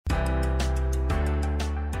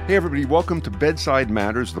Hey, everybody, welcome to Bedside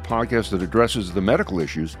Matters, the podcast that addresses the medical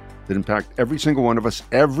issues that impact every single one of us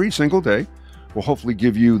every single day. We'll hopefully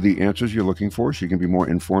give you the answers you're looking for so you can be more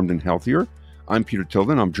informed and healthier. I'm Peter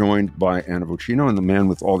Tilden. I'm joined by Anna Vocino and the man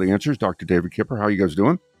with all the answers, Dr. David Kipper. How are you guys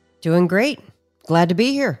doing? Doing great. Glad to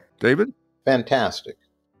be here. David? Fantastic.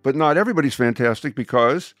 But not everybody's fantastic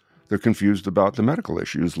because they're confused about the medical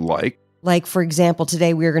issues Like, for example,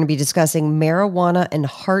 today we are going to be discussing marijuana and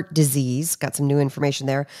heart disease. Got some new information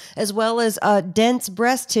there, as well as dense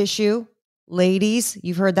breast tissue. Ladies,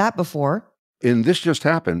 you've heard that before. And this just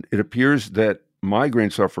happened. It appears that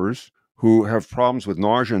migraine sufferers who have problems with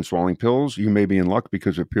nausea and swallowing pills, you may be in luck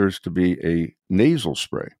because it appears to be a nasal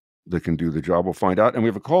spray that can do the job. We'll find out. And we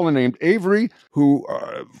have a caller named Avery who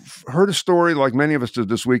heard a story like many of us did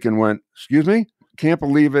this week and went, excuse me, can't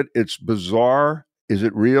believe it. It's bizarre. Is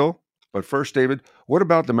it real? But first, David, what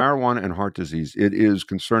about the marijuana and heart disease? It is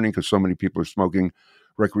concerning because so many people are smoking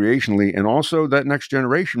recreationally. And also that next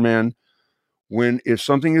generation, man, if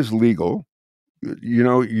something is legal, you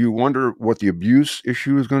know, you wonder what the abuse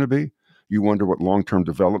issue is going to be. You wonder what long-term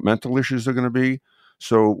developmental issues are going to be.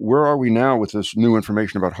 So where are we now with this new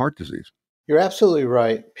information about heart disease? You're absolutely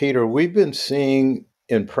right, Peter. We've been seeing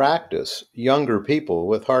in practice younger people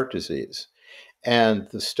with heart disease. And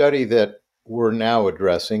the study that we're now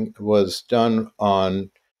addressing was done on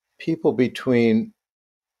people between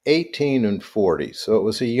 18 and 40. So it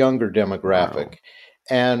was a younger demographic. Wow.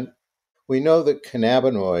 And we know that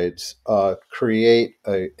cannabinoids create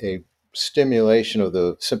a stimulation of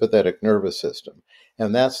the sympathetic nervous system.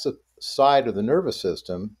 And that's the side of the nervous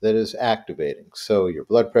system that is activating. So your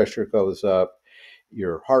blood pressure goes up,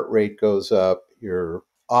 your heart rate goes up, your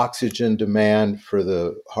oxygen demand for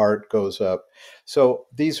the heart goes up. So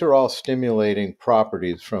these are all stimulating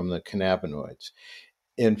properties from the cannabinoids.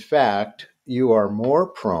 In fact, you are more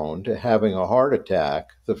prone to having a heart attack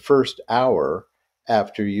the first hour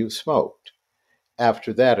after you've smoked.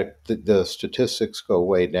 After that, the statistics go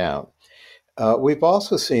way down. We've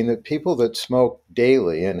also seen that people that smoke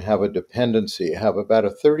daily and have a dependency have about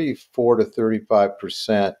a 34 to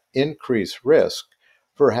 35% increased risk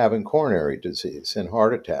for having coronary disease and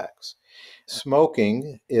heart attacks.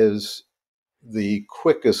 Smoking is the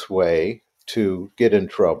quickest way to get in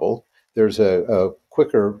trouble. There's a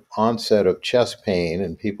quicker onset of chest pain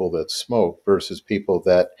in people that smoke versus people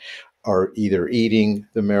that are either eating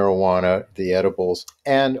the marijuana, the edibles.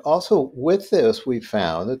 And also with this, we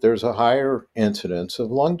found that there's a higher incidence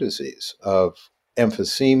of lung disease, of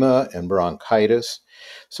emphysema and bronchitis.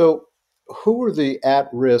 So who are the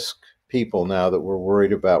at-risk people now that we're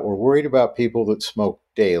worried about? We're worried about people that smoke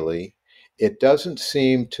daily. It doesn't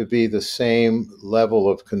seem to be the same level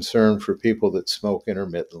of concern for people that smoke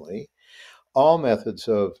intermittently. All methods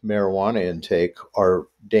of marijuana intake are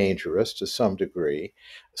dangerous to some degree.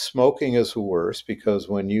 Smoking is worse because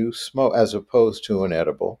when you smoke, as opposed to an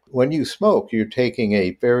edible, when you smoke, you're taking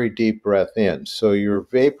a very deep breath in. So you're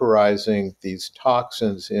vaporizing these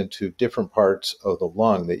toxins into different parts of the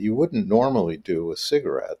lung that you wouldn't normally do with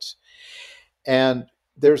cigarettes. And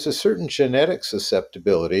there's a certain genetic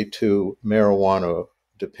susceptibility to marijuana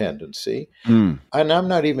dependency. And I'm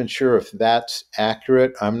not even sure if that's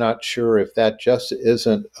accurate. I'm not sure if that just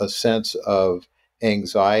isn't a sense of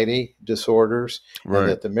anxiety disorders, right, and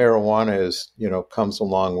that the marijuana is, comes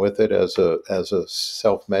along with it as a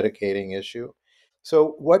self-medicating issue.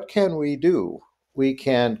 So what can we do? We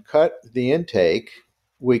can cut the intake,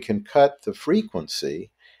 we can cut the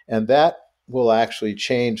frequency, and that will actually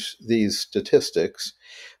change these statistics.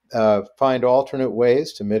 Find alternate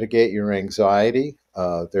ways to mitigate your anxiety.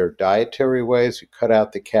 There are dietary ways. You cut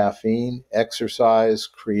out the caffeine. Exercise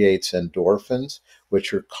creates endorphins,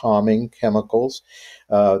 which are calming chemicals.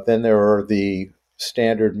 Then there are the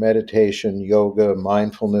standard meditation, yoga,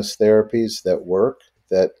 mindfulness therapies that work,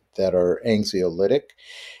 that are anxiolytic.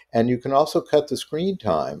 And you can also cut the screen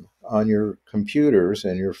time on your computers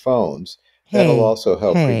and your phones. That'll also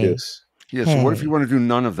help reduce. Yeah, so what if you want to do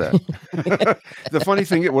none of that? The funny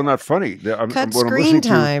thing, well, not funny. Cut screen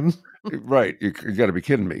time. Right, you got to be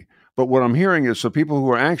kidding me. But what I'm hearing is, so people who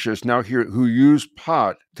are anxious now who use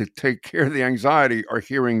pot to take care of the anxiety are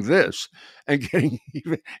hearing this and getting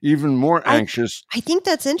even more anxious. I think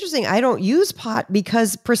that's interesting. I don't use pot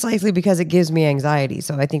precisely because it gives me anxiety.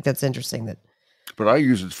 So I think that's interesting. But I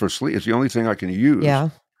use it for sleep. It's the only thing I can use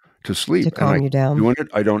to sleep. To calm you down. Doing it,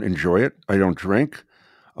 I don't enjoy it. I don't drink.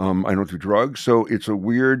 I don't do drugs. So it's a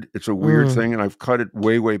weird thing. And I've cut it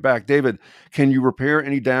way, way back. David, can you repair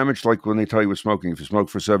any damage? Like when they tell you with smoking, if you smoke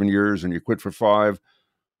for 7 years and you quit for 5,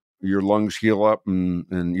 your lungs heal up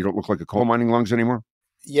and you don't look like a coal mining lungs anymore?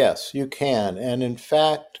 Yes, you can. And in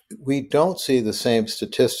fact, we don't see the same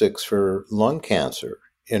statistics for lung cancer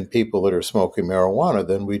in people that are smoking marijuana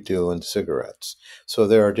than we do in cigarettes. So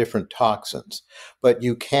there are different toxins. But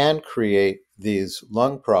you can create these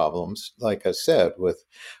lung problems, like I said, with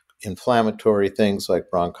inflammatory things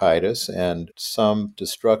like bronchitis and some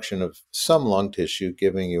destruction of some lung tissue,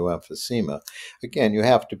 giving you emphysema. Again, you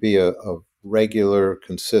have to be a regular,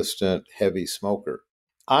 consistent, heavy smoker.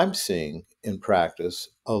 I'm seeing in practice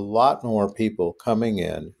a lot more people coming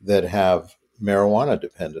in that have marijuana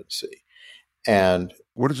dependency. And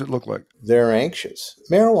What does it look like? they're anxious.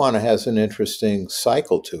 Marijuana has an interesting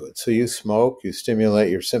cycle to it. So you smoke, you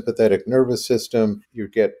stimulate your sympathetic nervous system, you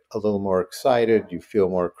get a little more excited, you feel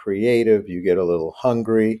more creative, you get a little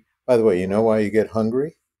hungry. By the way, you know why you get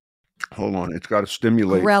hungry? Hold on. It's got to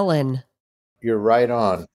stimulate. Ghrelin. You're right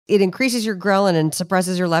on. It increases your ghrelin and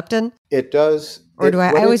suppresses your leptin? It does. Or do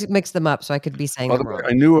I always mix them up, so I could be saying By them the way,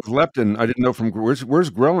 wrong. I knew of leptin. I didn't know from where's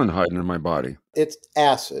ghrelin hiding in my body? It's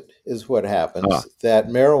acid is what Ah, happens. That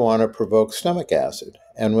marijuana provokes stomach acid.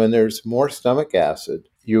 And when there's more stomach acid,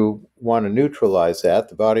 you want to neutralize that.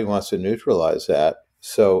 The body wants to neutralize that.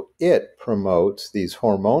 So it promotes these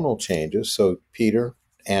hormonal changes. So Peter,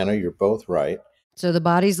 Anna, you're both right. So the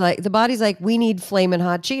body's like, we need flamin'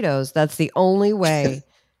 hot Cheetos. That's the only way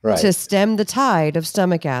to Right. stem the tide of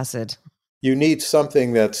stomach acid. You need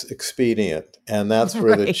something that's expedient. And that's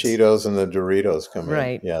where the Right. Cheetos and the Doritos come in.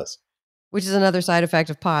 Right. Yes. Which is another side effect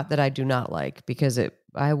of pot that I do not like because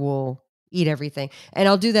I will eat everything. And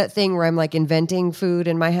I'll do that thing where I'm like inventing food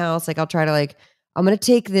in my house. Like I'll try to I'm going to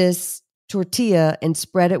take this tortilla and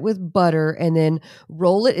spread it with butter and then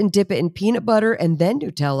roll it and dip it in peanut butter and then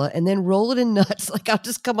Nutella and then roll it in nuts. Like I'll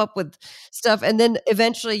just come up with stuff. And then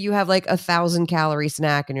eventually you have like 1,000-calorie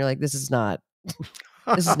snack and you're like, this is not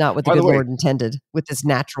what the by the good way, Lord intended with this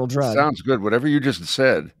natural drug. sounds good. Whatever you just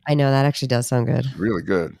said, I know that actually does sound good. really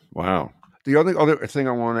good. Wow. The other thing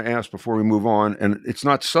I want to ask before we move on, and it's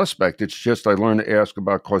not suspect, it's just I learned to ask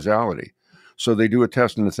about causality. So they do a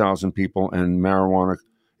test in 1,000 people, and marijuana,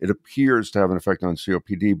 it appears to have an effect on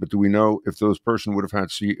COPD, but do we know if those person would have had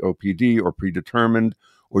COPD or predetermined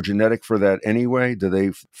or genetic for that anyway? Do they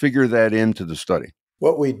figure that into the study?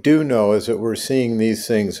 What we do know is that we're seeing these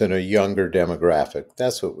things in a younger demographic.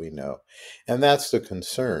 That's what we know. And that's the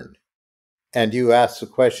concern. And you asked the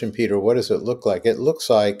question, Peter, what does it look like? It looks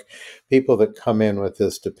like people that come in with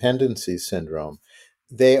this dependency syndrome,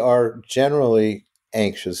 they are generally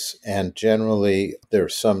anxious and generally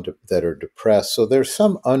there's some that are depressed. So there's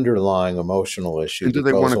some underlying emotional issue And do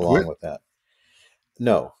that they want goes to quit? along with that.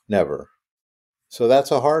 No, never. So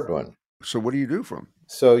that's a hard one. So what do you do for them?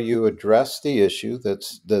 So you address the issue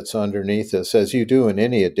that's underneath this, as you do in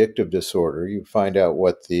any addictive disorder. You find out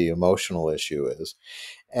what the emotional issue is,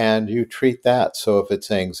 and you treat that. So if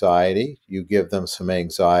it's anxiety, you give them some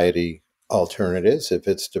anxiety alternatives. If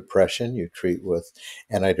it's depression, you treat with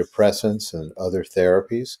antidepressants and other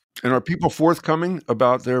therapies. And are people forthcoming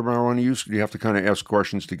about their marijuana use? Do you have to kind of ask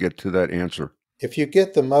questions to get to that answer? If you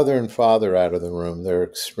get the mother and father out of the room, they're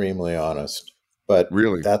extremely honest. But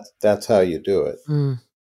Really? that's how you do it. Mm.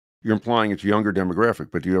 You're implying it's younger demographic,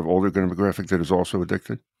 but do you have older demographic that is also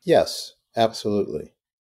addicted? Yes, absolutely.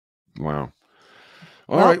 Wow.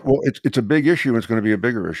 All Well- right. Well, it's a big issue. It's going to be a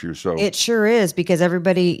bigger issue. So It sure is because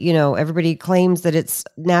everybody claims that it's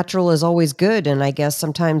natural is always good. And I guess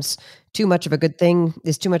sometimes too much of a good thing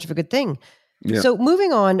is too much of a good thing. yeah. So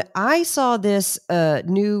moving on, I saw this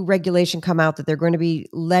new regulation come out that they're going to be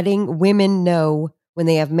letting women know when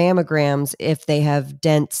they have mammograms if they have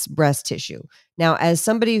dense breast tissue. Now, as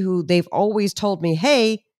somebody who they've always told me,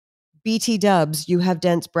 hey, BT dubs, you have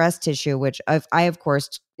dense breast tissue, which I of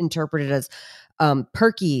course interpreted as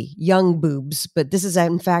perky young boobs, but this is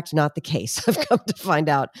in fact not the case. I've come to find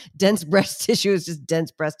out dense breast tissue is just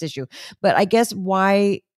dense breast tissue. But I guess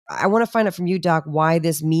why I want to find out from you, Doc, why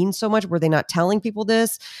this means so much. Were they not telling people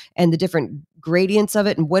this and the different gradients of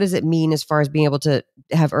it? And what does it mean as far as being able to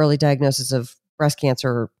have early diagnosis of breast cancer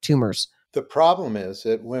or tumors? The problem is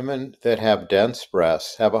that women that have dense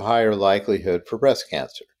breasts have a higher likelihood for breast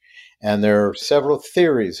cancer. And there are several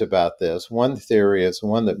theories about this. One theory is the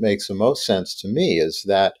one that makes the most sense to me is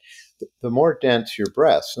that the more dense your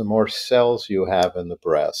breast, the more cells you have in the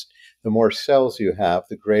breast. The more cells you have,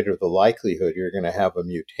 the greater the likelihood you're going to have a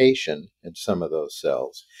mutation in some of those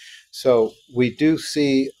cells. So we do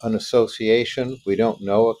see an association. We don't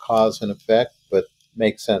know a cause and effect, but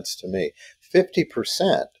makes sense to me.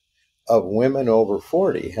 50% of women over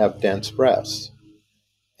 40 have dense breasts.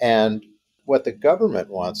 And what the government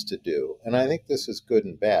wants to do, and I think this is good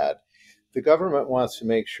and bad, the government wants to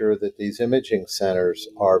make sure that these imaging centers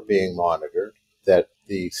are being monitored. that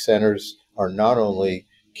the centers are not only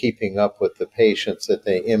keeping up with the patients that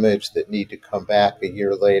they image that need to come back a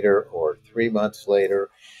year later or 3 months later,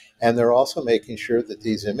 and they're also making sure that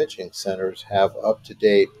these imaging centers have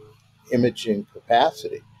up-to-date imaging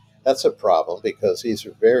capacity. That's a problem because these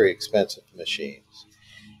are very expensive machines.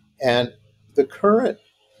 And the current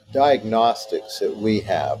diagnostics that we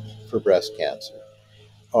have for breast cancer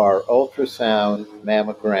are ultrasound,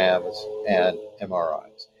 mammograms, and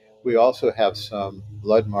MRIs. We also have some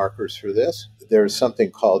blood markers for this. There's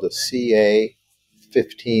something called a CA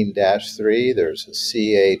 15-3, there's a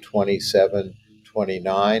CA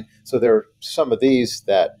 2729. So there are some of these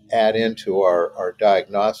that add into our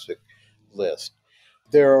diagnostic list.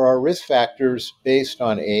 There are risk factors based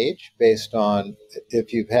on age, based on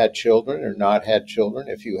if you've had children or not had children.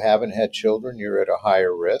 If you haven't had children, you're at a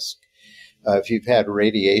higher risk. If you've had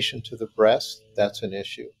radiation to the breast, that's an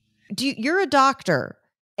issue. You're a doctor,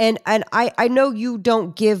 and I know you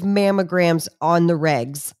don't give mammograms on the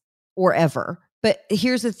regs or ever. But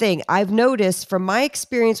here's the thing. I've noticed from my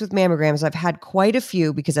experience with mammograms, I've had quite a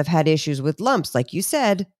few because I've had issues with lumps. Like you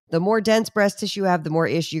said, the more dense breast tissue you have, the more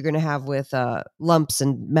issue you're going to have with lumps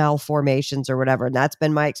and malformations or whatever. And that's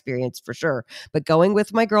been my experience for sure. But going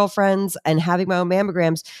with my girlfriends and having my own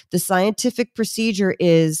mammograms, the scientific procedure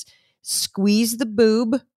is squeeze the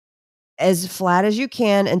boob as flat as you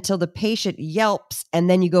can until the patient yelps, and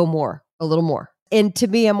then you go a little more. And to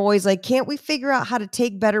me, I'm always like, can't we figure out how to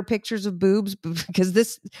take better pictures of boobs? Because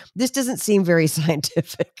this doesn't seem very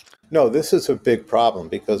scientific. No, this is a big problem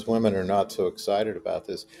because women are not so excited about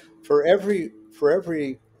this. For every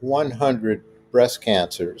 100 breast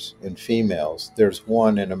cancers in females, there's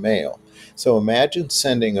one in a male. So imagine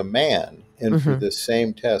sending a man in for this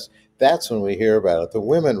same test. That's when we hear about it. The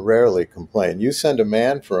women rarely complain. You send a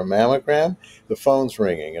man for a mammogram, the phone's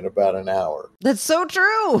ringing in about an hour. That's so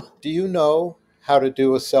true. Do you know how to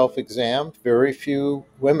do a self-exam? Very few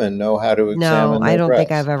women know how to examine No, their I don't breasts.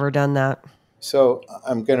 think I've ever done that. So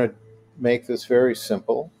I'm going to make this very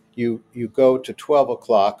simple. You go to 12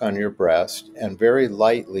 o'clock on your breast, and very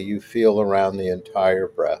lightly you feel around the entire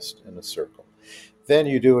breast in a circle. Then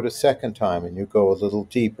you do it a second time, and you go a little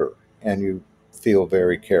deeper, and you feel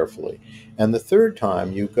very carefully. And the third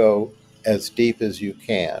time, you go as deep as you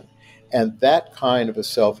can. And that kind of a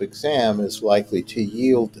self-exam is likely to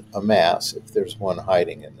yield a mass if there's one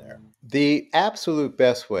hiding in there. The absolute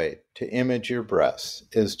best way to image your breasts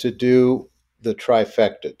is to do the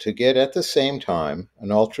trifecta, to get at the same time an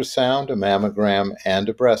ultrasound, a mammogram, and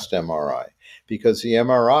a breast MRI, because the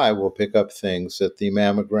MRI will pick up things that the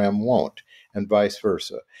mammogram won't, and vice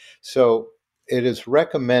versa. So it is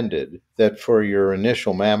recommended that for your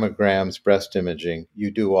initial mammograms, breast imaging, you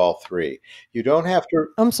do all three. You don't have to.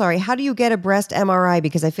 I'm sorry. How do you get a breast MRI?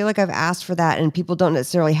 Because I feel like I've asked for that and people don't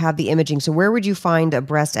necessarily have the imaging. So where would you find a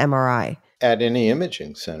breast MRI? At any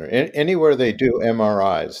imaging center. Anywhere they do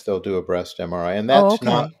MRIs, they'll do a breast MRI. And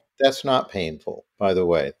that's not painful, by the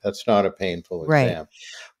way. That's not a painful exam. Right.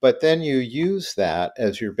 But then you use that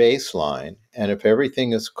as your baseline. And if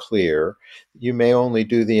everything is clear, you may only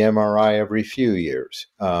do the MRI every few years.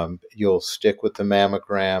 You'll stick with the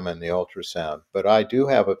mammogram and the ultrasound. But I do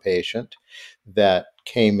have a patient that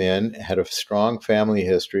came in, had a strong family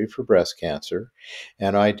history for breast cancer.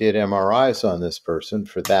 And I did MRIs on this person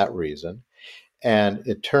for that reason. And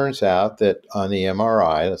it turns out that on the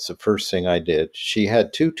MRI, that's the first thing I did, she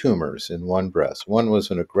had two tumors in one breast. One was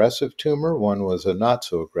an aggressive tumor, one was a not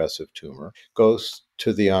so aggressive tumor. Goes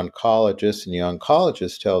to the oncologist, and the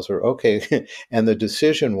oncologist tells her, okay, and the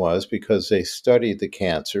decision was because they studied the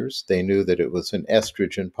cancers, they knew that it was an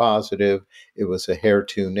estrogen positive, it was a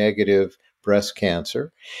HER2 negative breast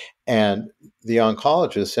cancer. And the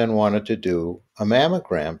oncologist then wanted to do a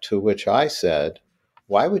mammogram, to which I said,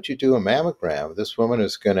 why would you do a mammogram? This woman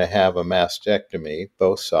is going to have a mastectomy,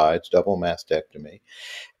 both sides, double mastectomy.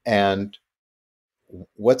 And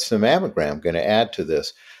what's the mammogram going to add to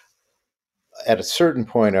this? At a certain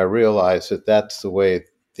point, I realized that that's the way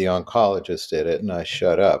the oncologist did it, and I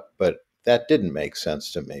shut up. But that didn't make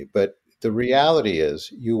sense to me. But the reality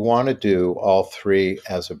is you want to do all three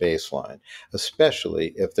as a baseline,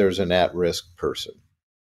 especially if there's an at-risk person.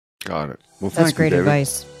 Got it. Well, That's thank you, great David.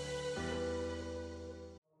 advice.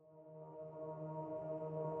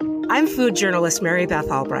 I'm food journalist Mary Beth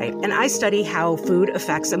Albright, and I study how food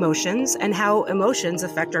affects emotions and how emotions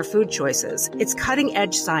affect our food choices. It's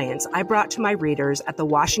cutting-edge science I brought to my readers at the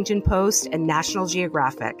Washington Post and National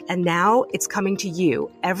Geographic, and now it's coming to you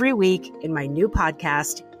every week in my new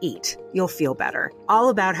podcast, Eat, You'll Feel Better, all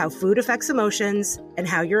about how food affects emotions and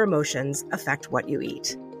how your emotions affect what you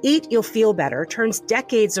eat. Eat You'll Feel Better turns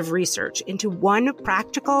decades of research into one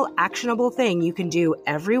practical, actionable thing you can do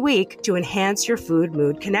every week to enhance your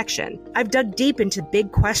food-mood connection. I've dug deep into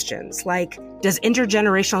big questions like, does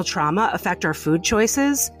intergenerational trauma affect our food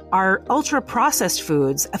choices? Are ultra-processed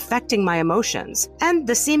foods affecting my emotions? And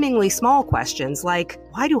the seemingly small questions like,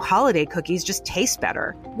 why do holiday cookies just taste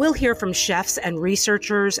better? We'll hear from chefs and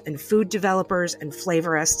researchers and food developers and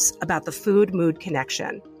flavorists about the food-mood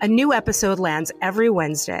connection. A new episode lands every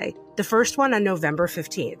Wednesday, the first one on November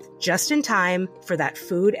 15th, just in time for that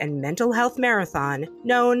food and mental health marathon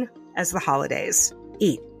known as the holidays.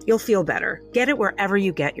 Eat You'll Feel Better. Get it wherever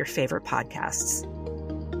you get your favorite podcasts.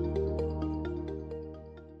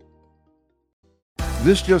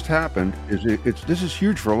 This just happened. This is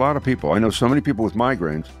huge for a lot of people. I know so many people with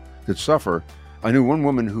migraines that suffer. I knew one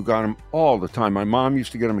woman who got them all the time. My mom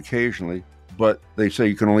used to get them occasionally, but they say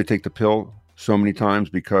you can only take the pill so many times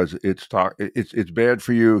because it's bad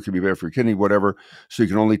for you. It can be bad for your kidney, whatever. So you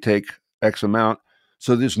can only take X amount.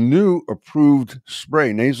 So this new approved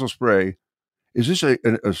spray, nasal spray, is this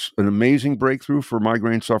an amazing breakthrough for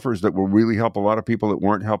migraine sufferers that will really help a lot of people that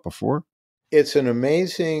weren't helped before? It's an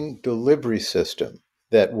amazing delivery system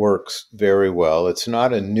that works very well. It's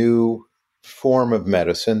not a new form of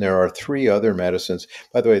medicine. There are 3 other medicines.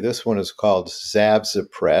 By the way, this one is called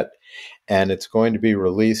Zavzapret, and it's going to be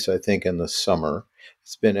released, I think, in the summer.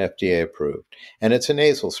 It's been FDA approved. And it's a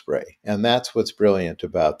nasal spray. And that's what's brilliant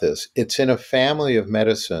about this. It's in a family of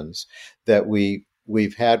medicines that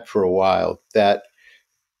we've had for a while that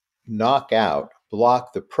block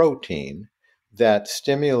the protein that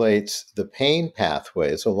stimulates the pain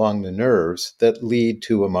pathways along the nerves that lead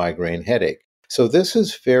to a migraine headache. So this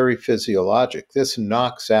is very physiologic. This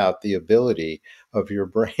knocks out the ability of your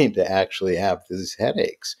brain to actually have these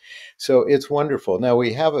headaches. So it's wonderful. Now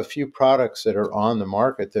we have a few products that are on the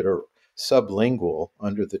market that are sublingual,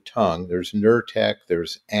 under the tongue. There's Nurtec,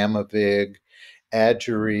 there's Amavig,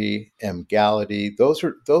 Adjury, Emgality. Those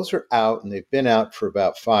are out, and they've been out for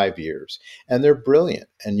about 5 years, and they're brilliant.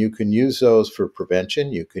 And you can use those for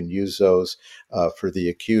prevention. You can use those for the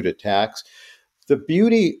acute attacks. The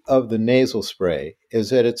beauty of the nasal spray is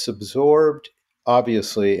that it's absorbed,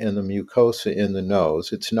 obviously, in the mucosa in the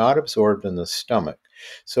nose. It's not absorbed in the stomach.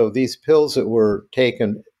 So these pills that were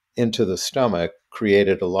taken into the stomach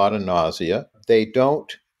created a lot of nausea. They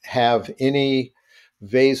don't have any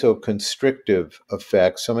vasoconstrictive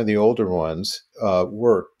effects. Some of the older ones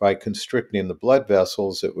work by constricting the blood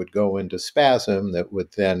vessels that would go into spasm that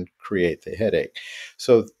would then create the headache.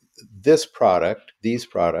 So these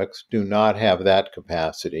products do not have that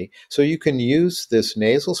capacity. So you can use this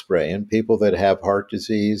nasal spray in people that have heart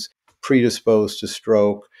disease, predisposed to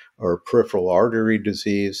stroke, or peripheral artery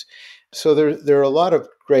disease. So there are a lot of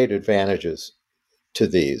great advantages to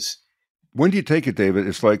these. When do you take it, David?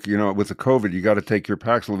 It's like, with the COVID, you got to take your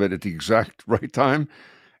Paxlovid at the exact right time.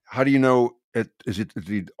 How do you know? Is it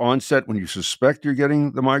the onset when you suspect you're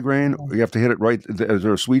getting the migraine? You have to hit it right. Is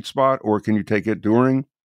there a sweet spot, or can you take it during?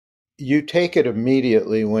 You take it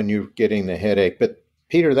immediately when you're getting the headache. But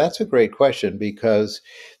Peter, that's a great question, because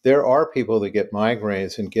there are people that get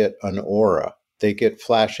migraines and get an aura. They get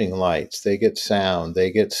flashing lights, they get sound, they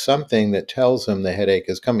get something that tells them the headache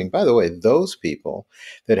is coming. By the way, those people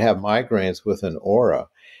that have migraines with an aura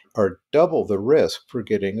are double the risk for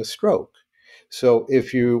getting a stroke. So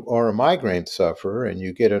if you are a migraine sufferer and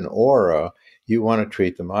you get an aura, you want to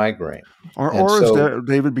treat the migraine. Are auras,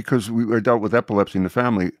 David, because we dealt with epilepsy in the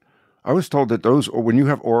family, I was told that when you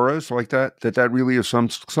have auras like that really is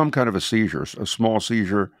some kind of a seizure, a small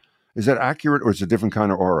seizure. Is that accurate, or is it a different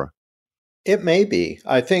kind of aura? It may be.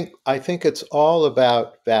 I think it's all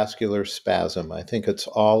about vascular spasm. I think it's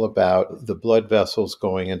all about the blood vessels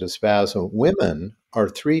going into spasm. Women are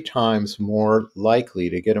 3 times more likely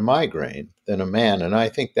to get a migraine than a man, and I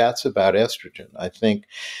think that's about estrogen. I think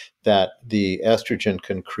that the estrogen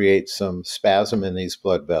can create some spasm in these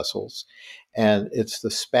blood vessels, and it's the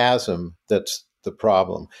spasm that's the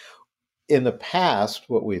problem. In the past,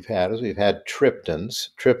 what we've had triptans.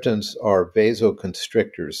 Triptans are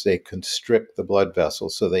vasoconstrictors. They constrict the blood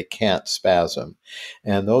vessels so they can't spasm.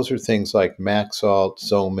 And those are things like Maxalt,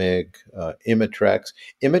 Zomig, Imitrex.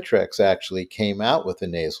 Imitrex actually came out with a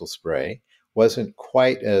nasal spray, wasn't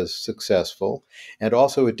quite as successful, and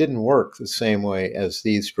also it didn't work the same way as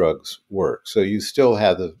these drugs work. So you still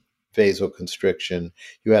had the vasoconstriction,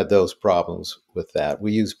 you had those problems with that.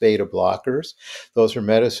 We use beta blockers. Those are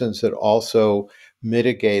medicines that also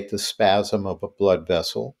mitigate the spasm of a blood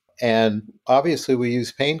vessel. And obviously we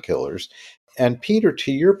use painkillers. And Peter,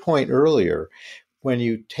 to your point earlier, when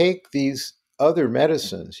you take these other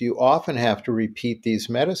medicines, you often have to repeat these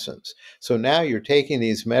medicines. So now you're taking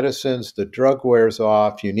these medicines, the drug wears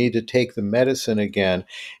off, you need to take the medicine again,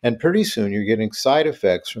 and pretty soon you're getting side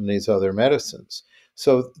effects from these other medicines.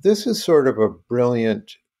 So this is sort of a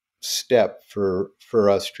brilliant step for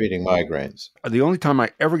us treating migraines. The only time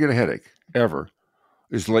I ever get a headache, ever,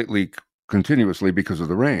 is lately continuously because of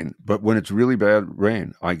the rain. But when it's really bad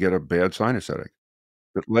rain, I get a bad sinus headache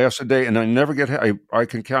that lasts a day, and I never get. I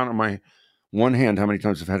can count on my one hand how many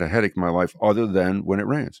times I've had a headache in my life, other than when it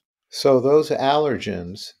rains. So those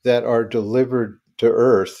allergens that are delivered to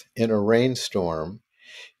Earth in a rainstorm,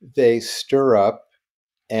 they stir up,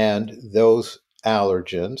 and those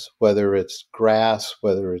allergens, whether it's grass,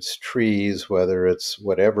 whether it's trees, whether it's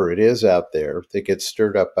whatever it is out there that gets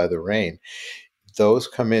stirred up by the rain, those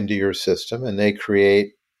come into your system and they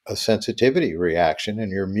create a sensitivity reaction,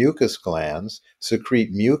 and your mucus glands secrete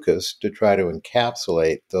mucus to try to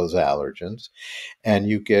encapsulate those allergens, and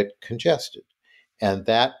you get congested. And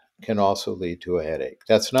that can also lead to a headache.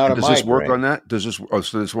 That's not And a does migraine. this work on that? Does this? Oh,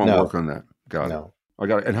 so this won't No. work on that. Got it. No. I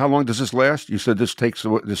got it. And how long does this last? You said this takes.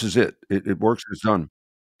 This is it. It works. It's done.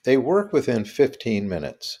 They work within 15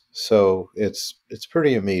 minutes, so it's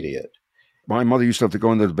pretty immediate. My mother used to have to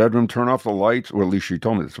go into the bedroom, turn off the lights, or at least she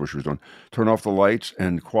told me that's what she was doing. Turn off the lights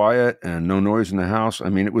and quiet and no noise in the house. I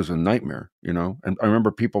mean, it was a nightmare, you know. And I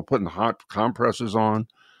remember people putting hot compresses on,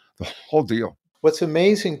 the whole deal. What's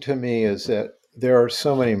amazing to me is that there are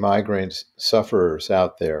so many migraine sufferers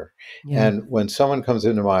out there. Yeah. And when someone comes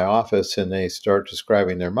into my office and they start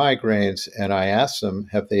describing their migraines, and I ask them,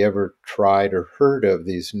 have they ever tried or heard of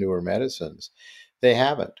these newer medicines? They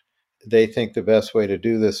haven't. They think the best way to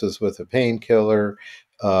do this is with a painkiller.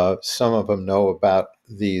 Some of them know about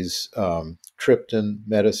these triptan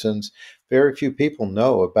medicines. Very few people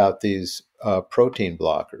know about these protein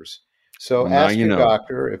blockers. So Well, now ask you your know.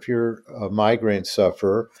 doctor, if you're a migraine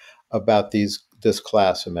sufferer, about this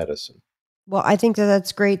class of medicine. Well, I think that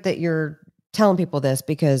that's great that you're telling people this,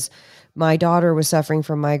 because my daughter was suffering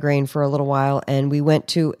from migraine for a little while, and we went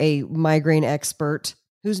to a migraine expert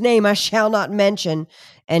whose name I shall not mention.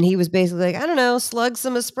 And he was basically like, I don't know, slug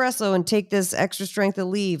some espresso and take this extra strength of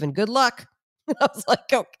leave and good luck. I was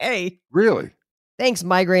like, okay, Really? thanks,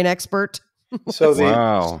 migraine expert. So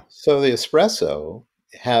Wow. the espresso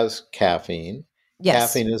has caffeine.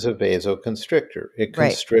 Yes. Caffeine is a vasoconstrictor. It Right.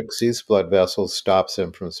 constricts these blood vessels, stops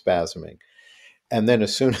them from spasming. And then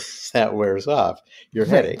as soon as that wears off, your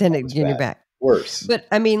Right, headache then comes you're back. back. Worse. But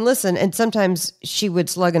I mean, listen, and sometimes she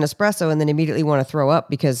would slug an espresso and then immediately want to throw up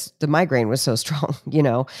because the migraine was so strong, you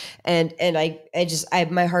know. And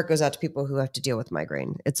my heart goes out to people who have to deal with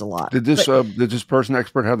migraine. It's a lot. Did this person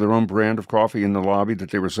expert have their own brand of coffee in the lobby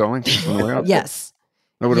that they were selling on the way out? Yes.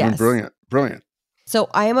 That would have been Yes. brilliant. Brilliant. So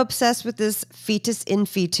I am obsessed with this fetus in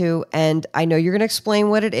fetu, and I know you're going to explain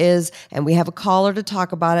what it is, and we have a caller to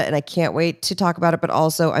talk about it, and I can't wait to talk about it, but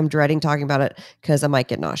also I'm dreading talking about it because I might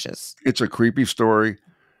get nauseous. It's a creepy story.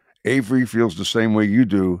 Avery feels the same way you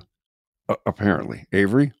do, apparently.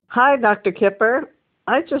 Avery? Hi, Dr. Kipper.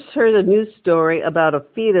 I just heard a news story about a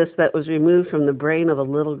fetus that was removed from the brain of a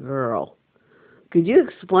little girl. Could you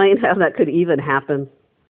explain how that could even happen?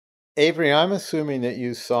 Avery, I'm assuming that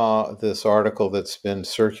you saw this article that's been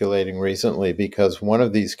circulating recently, because one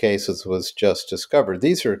of these cases was just discovered.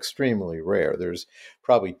 These are extremely rare. There's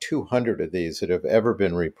probably 200 of these that have ever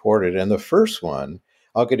been reported. And the first one,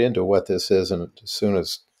 I'll get into what this is as soon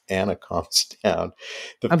as Anna calms down.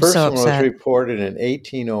 The I'm first so one was upset. reported in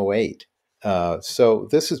 1808. So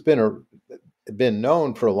this has been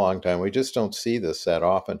known for a long time. We just don't see this that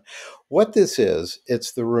often. What this is,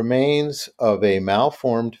 it's the remains of a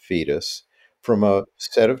malformed fetus from a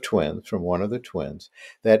set of twins, from one of the twins,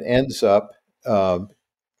 that ends up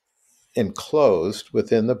enclosed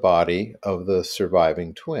within the body of the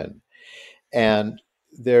surviving twin. And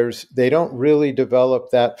they don't really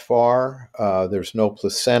develop that far. There's no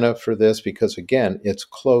placenta for this because, again, it's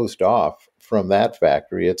closed off from that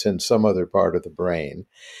factory. It's in some other part of the brain.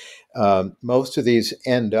 Most of these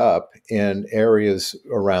end up in areas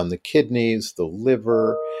around the kidneys, the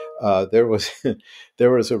liver. There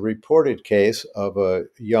was a reported case of a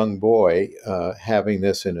young boy having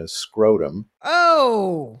this in his scrotum.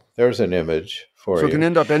 Oh, There's an image for So you. it can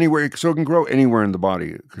end up anywhere, so it can grow anywhere in the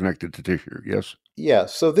body connected to tissue, yes? Yeah,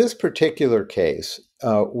 so this particular case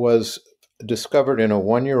was discovered in a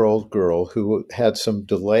 1-year-old girl who had some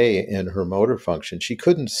delay in her motor function. She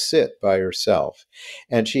couldn't sit by herself,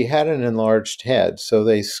 and she had an enlarged head. So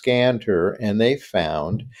they scanned her, and they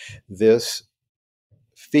found this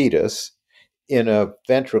fetus in a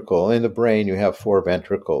ventricle. In the brain, you have 4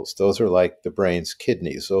 ventricles. Those are like the brain's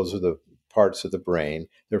kidneys. Those are the parts of the brain.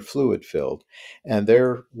 They're fluid filled, and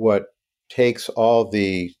they're what takes all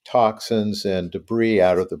the toxins and debris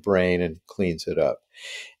out of the brain and cleans it up.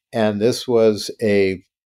 And this was a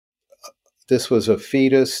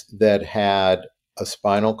fetus that had a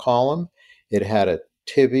spinal column. It had a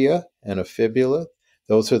tibia and a fibula.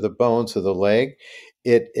 Those are the bones of the leg.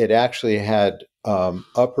 It actually had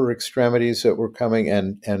upper extremities that were coming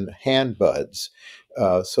and hand buds,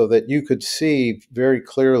 so that you could see very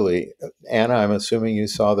clearly. Anna, I'm assuming you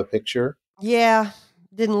saw the picture? Yeah,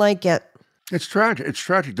 didn't like it. It's tragic. It's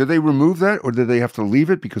tragic. Did they remove that, or did they have to leave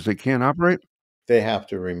it because they can't operate? They have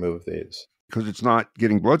to remove these. Because it's not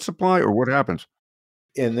getting blood supply, or what happens?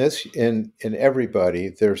 In everybody,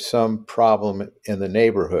 there's some problem in the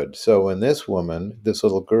neighborhood. So in this woman, this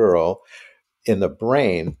little girl, in the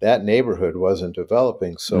brain, that neighborhood wasn't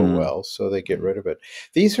developing so well, so they get rid of it.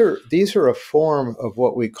 These are a form of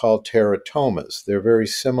what we call teratomas. They're very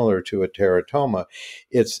similar to a teratoma.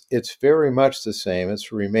 It's very much the same.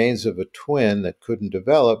 It's remains of a twin that couldn't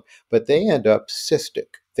develop, but they end up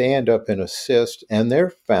cystic. They end up in a cyst, and they're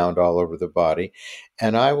found all over the body.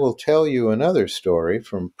 And I will tell you another story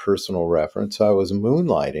from personal reference. I was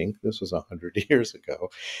moonlighting, this was 100 years ago,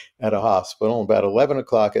 at a hospital. About 11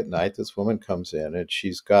 o'clock at night, this woman comes in, and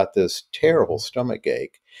she's got this terrible stomach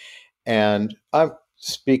ache. And I'm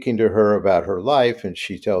speaking to her about her life, and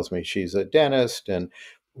she tells me she's a dentist. And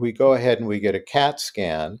we go ahead and we get a CAT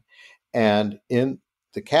scan. And in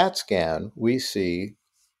the CAT scan, we see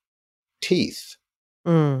teeth.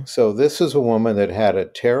 So this is a woman that had a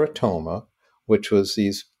teratoma, which was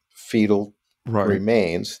these fetal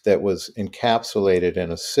remains that was encapsulated in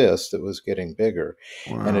a cyst that was getting bigger.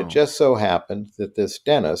 Wow. And it just so happened that this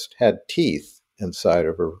dentist had teeth inside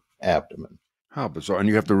of her abdomen. How bizarre. And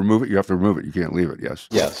you have to remove it? You have to remove it. You can't leave it, yes?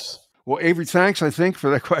 Yes. Well, Avery, thanks, I think, for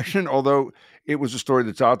that question, although it was a story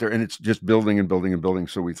that's out there, and it's just building and building and building,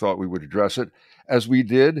 so we thought we would address it. As we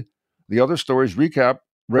did the other stories, recap,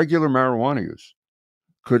 regular marijuana use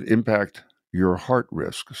could impact your heart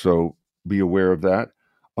risk. So be aware of that.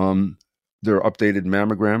 There are updated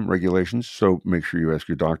mammogram regulations. So make sure you ask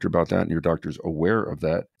your doctor about that, and your doctor's aware of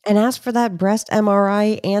that. And ask for that breast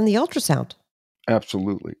MRI and the ultrasound.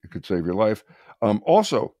 Absolutely. It could save your life.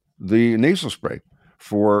 Also, the nasal spray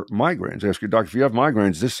for migraines. Ask your doctor, if you have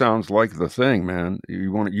migraines, this sounds like the thing, man.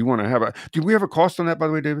 You want to have a, do we have a cost on that, by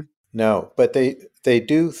the way, David? No, but they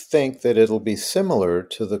do think that it'll be similar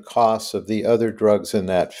to the costs of the other drugs in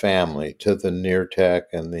that family, to the Nurtec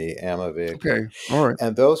and the Amavig. Okay, all right.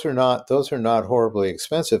 And those are not horribly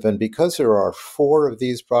expensive. And because there are 4 of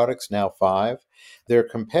these products, now 5, they're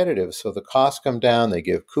competitive. So the costs come down. They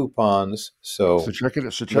give coupons. So check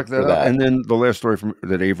that out. And then the last story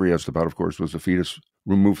that Avery asked about, of course, was the fetus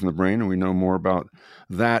removed from the brain, and we know more about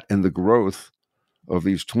that and the growth of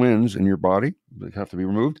these twins in your body that have to be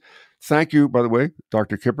removed. Thank you, by the way,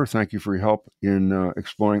 Dr. Kipper. Thank you for your help in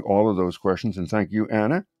exploring all of those questions. And thank you,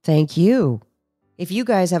 Anna. Thank you. If you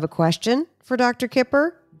guys have a question for Dr.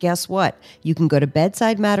 Kipper, guess what? You can go to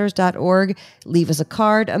bedsidematters.org, leave us a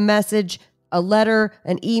card, a message, a letter,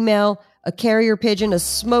 an email, a carrier pigeon, a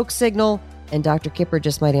smoke signal, and Dr. Kipper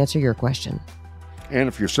just might answer your question. And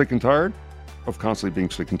if you're sick and tired of constantly being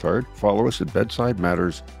sick and tired, follow us at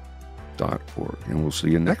bedsidematters.org. And we'll see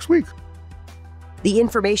you next week. The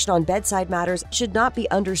information on Bedside Matters should not be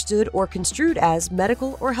understood or construed as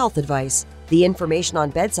medical or health advice. The information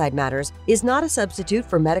on Bedside Matters is not a substitute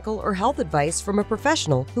for medical or health advice from a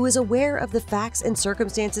professional who is aware of the facts and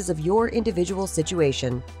circumstances of your individual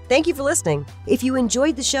situation. Thank you for listening. If you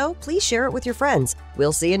enjoyed the show, please share it with your friends.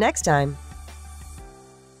 We'll see you next time.